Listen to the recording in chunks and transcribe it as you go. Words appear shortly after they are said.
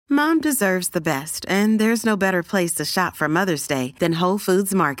Mom deserves the best, and there's no better place to shop for Mother's Day than Whole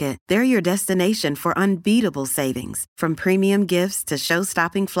Foods Market. They're your destination for unbeatable savings, from premium gifts to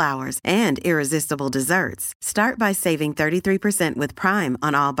show-stopping flowers and irresistible desserts. Start by saving 33% with Prime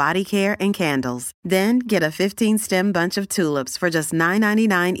on all body care and candles. Then get a 15-stem bunch of tulips for just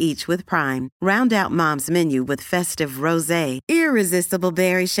 $9.99 each with Prime. Round out Mom's menu with festive rosé, irresistible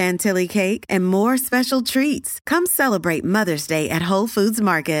berry chantilly cake, and more special treats. Come celebrate Mother's Day at Whole Foods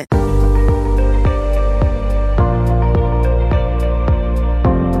Market.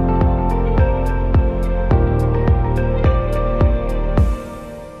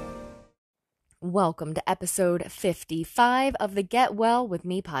 Welcome to episode 55 of the Get Well With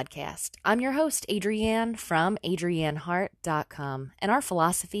Me podcast. I'm your host, Adrienne from adrienneheart.com, and our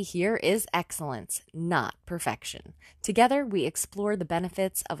philosophy here is excellence, not perfection. Together, we explore the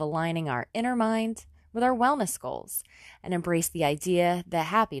benefits of aligning our inner mind with our wellness goals and embrace the idea that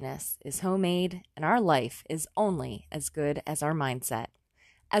happiness is homemade and our life is only as good as our mindset.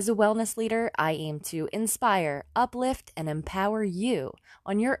 As a wellness leader, I aim to inspire, uplift, and empower you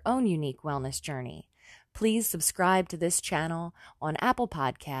on your own unique wellness journey. Please subscribe to this channel on Apple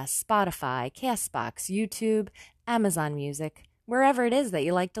Podcasts, Spotify, CastBox, YouTube, Amazon Music, wherever it is that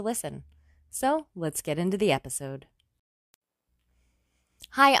you like to listen. So let's get into the episode.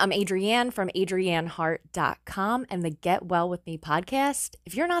 Hi, I'm Adrienne from adrienneheart.com and the Get Well With Me podcast.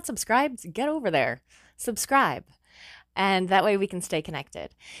 If you're not subscribed, get over there. Subscribe. And that way we can stay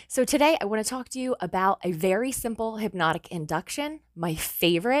connected. So today I want to talk to you about a very simple hypnotic induction, my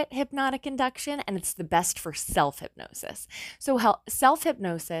favorite hypnotic induction, and it's the best for self-hypnosis. So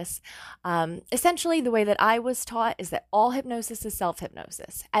self-hypnosis, essentially the way that I was taught is that all hypnosis is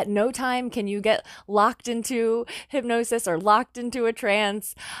self-hypnosis. At no time can you get locked into hypnosis or locked into a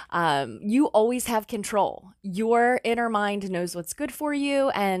trance. You always have control. Your inner mind knows what's good for you,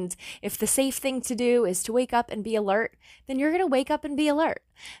 and if the safe thing to do is to wake up and be alert, then you're going to wake up and be alert.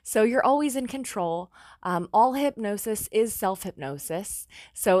 So you're always in control. All hypnosis is self-hypnosis.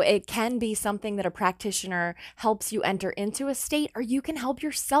 So it can be something that a practitioner helps you enter into a state, or you can help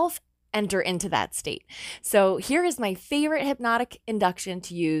yourself enter into that state. So here is my favorite hypnotic induction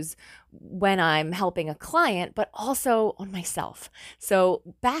to use when I'm helping a client, but also on myself. So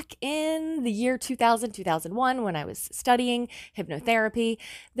back in the year 2000, 2001, when I was studying hypnotherapy,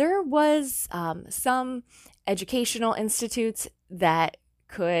 there was some educational institutes that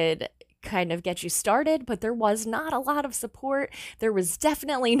could kind of get you started, but there was not a lot of support. There was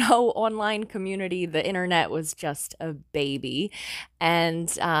definitely no online community. The internet was just a baby. And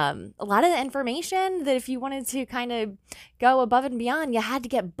a lot of the information that if you wanted to kind of go above and beyond, you had to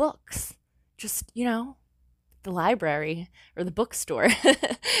get books. Just, the library or the bookstore.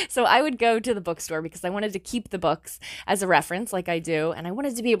 So I would go to the bookstore because I wanted to keep the books as a reference like I do, and I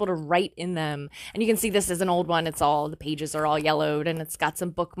wanted to be able to write in them. And you can see this is an old one. The pages are all yellowed, and it's got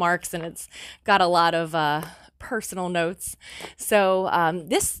some bookmarks, and it's got a lot of personal notes. So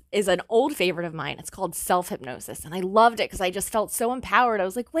this is an old favorite of mine. It's called self-hypnosis, and I loved it because I just felt so empowered. I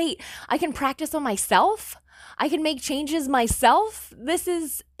was like, wait, I can practice on myself? I can make changes myself? This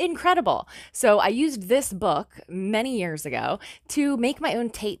is incredible. So I used this book many years ago to make my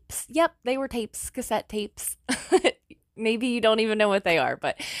own tapes. Yep, they were tapes, cassette tapes. Maybe you don't even know what they are,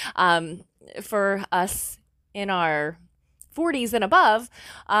 but for us in our 40s and above,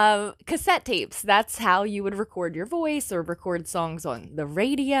 cassette tapes. That's how you would record your voice or record songs on the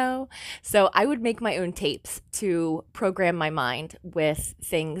radio. So I would make my own tapes to program my mind with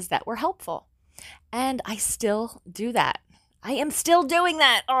things that were helpful. And I still do that. I am still doing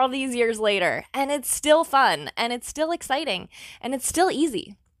that all these years later. And it's still fun. And it's still exciting. And it's still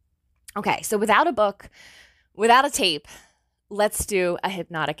easy. Okay, so without a book, without a tape, let's do a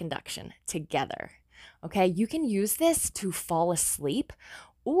hypnotic induction together. Okay, you can use this to fall asleep.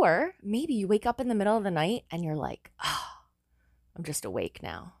 Or maybe you wake up in the middle of the night and you're like, oh, I'm just awake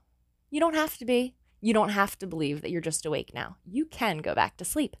now. You don't have to be. You don't have to believe that you're just awake now. You can go back to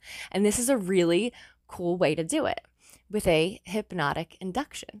sleep. And this is a really cool way to do it with a hypnotic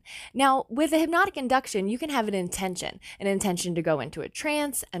induction. Now, with a hypnotic induction, you can have an intention to go into a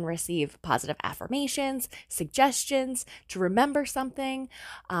trance and receive positive affirmations, suggestions, to remember something,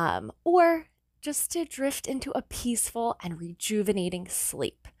 or just to drift into a peaceful and rejuvenating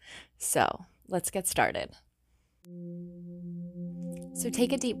sleep. So let's get started. So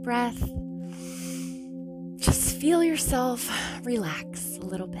take a deep breath. Just feel yourself relax a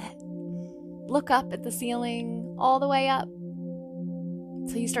little bit. Look up at the ceiling, all the way up.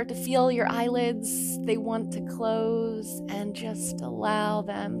 So you start to feel your eyelids, they want to close, and just allow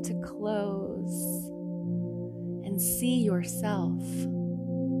them to close. And see yourself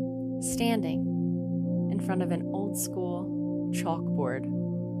standing in front of an old school chalkboard.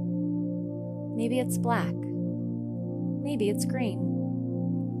 Maybe it's black. Maybe it's green.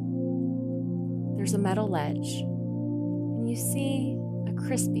 There's a metal ledge, and you see a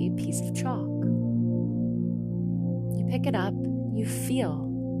crispy piece of chalk. You pick it up, you feel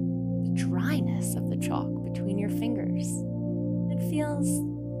the dryness of the chalk between your fingers. It feels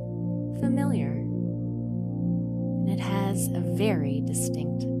familiar, and it has a very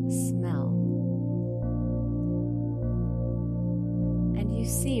distinct smell. And you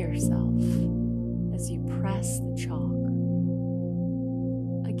see yourself as you press the chalk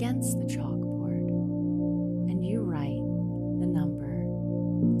against the chalkboard, and you write the number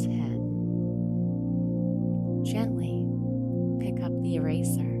 10. Gently pick up the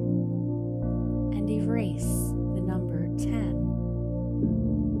eraser and erase the number 10.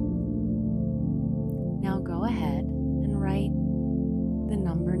 Now go ahead and write the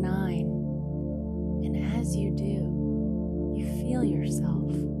number 9. And as you do, you feel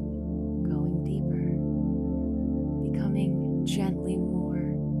yourself going deeper, becoming gently more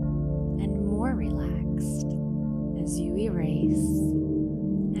and more relaxed as you erase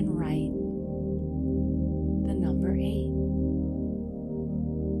and write the number 8.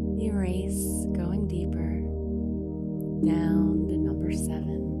 Erase, going deeper, down to number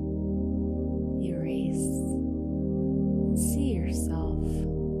 7. Erase, and see yourself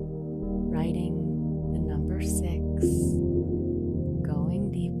writing the number 6, going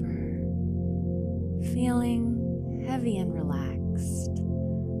deeper, feeling heavy and relaxed,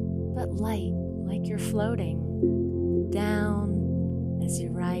 but light, like you're floating down as you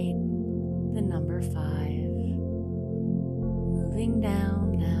write the number 5, moving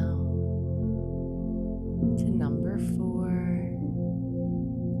down now to number 4,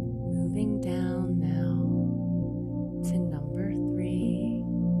 moving down now to number 3.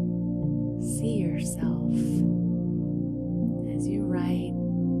 See yourself as you write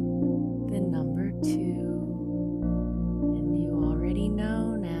the number 2, and you already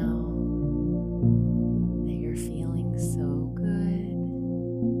know now that you're feeling so good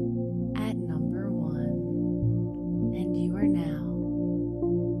at number 1, and you are now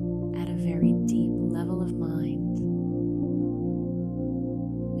at a very deep level of mind.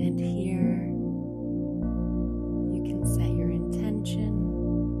 And here you can set your intention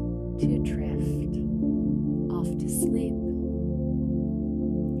to drift off to sleep,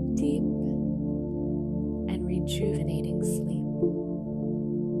 deep and rejuvenating sleep.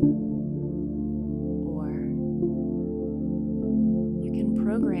 Or you can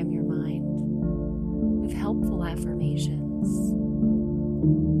program your mind with helpful affirmations,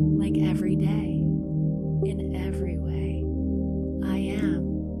 like every day, in every way, I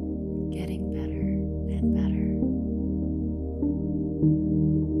am getting better and better.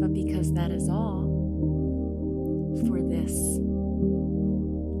 But because that is all for this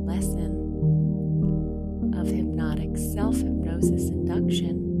lesson of hypnotic self-hypnosis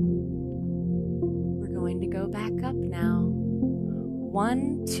induction, we're going to go back up now.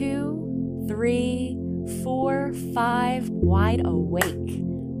 1, 2, 3, 4, 5, wide awake,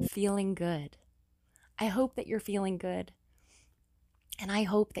 feeling good. I hope that you're feeling good. And I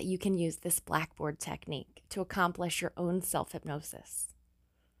hope that you can use this Blackboard technique to accomplish your own self-hypnosis.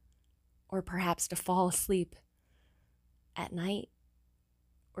 Or perhaps to fall asleep at night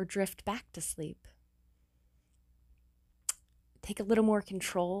or drift back to sleep. Take a little more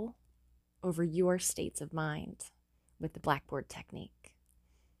control over your states of mind with the Blackboard technique.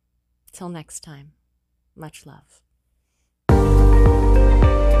 Till next time, much love.